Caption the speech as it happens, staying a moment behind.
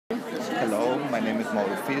My name is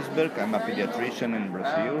Mauro Fisberg. I'm a pediatrician in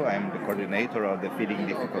Brazil. I'm the coordinator of the Feeding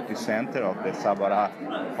Difficulty Center of the Sabará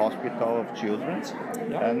Hospital of Children.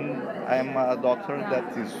 And I'm a doctor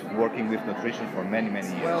that is working with nutrition for many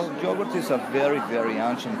years. Well, yogurt is a very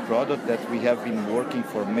ancient product that we have been working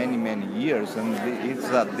for many years, and it's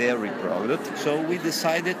a dairy product. So we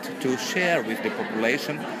decided to share with the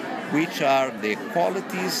population which are the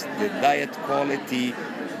qualities, the diet quality,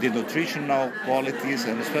 the nutritional qualities,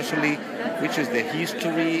 and especially which is the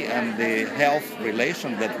history and the health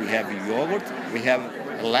relation that we have in yogurt. We have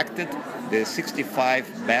elected the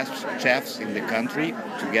 65 best chefs in the country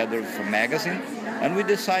together with a magazine, and we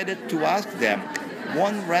decided to ask them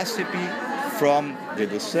one recipe from the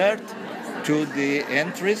dessert to the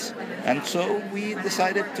entries. And so we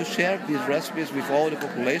decided to share these recipes with all the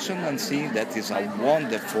population and see that it's a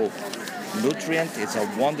wonderful nutrient, it's a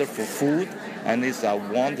wonderful food, and it's a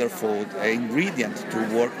wonderful ingredient to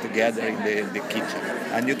work together in the kitchen.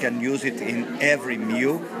 And you can use it in every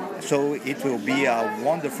meal, so it will be a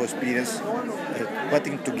wonderful experience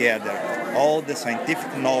putting together all the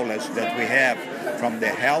scientific knowledge that we have from the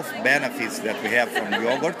health benefits that we have from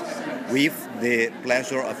yogurt with the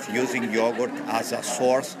pleasure of using yogurt as a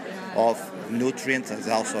source of nutrients, as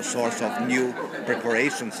also a source of new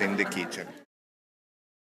preparations in the kitchen.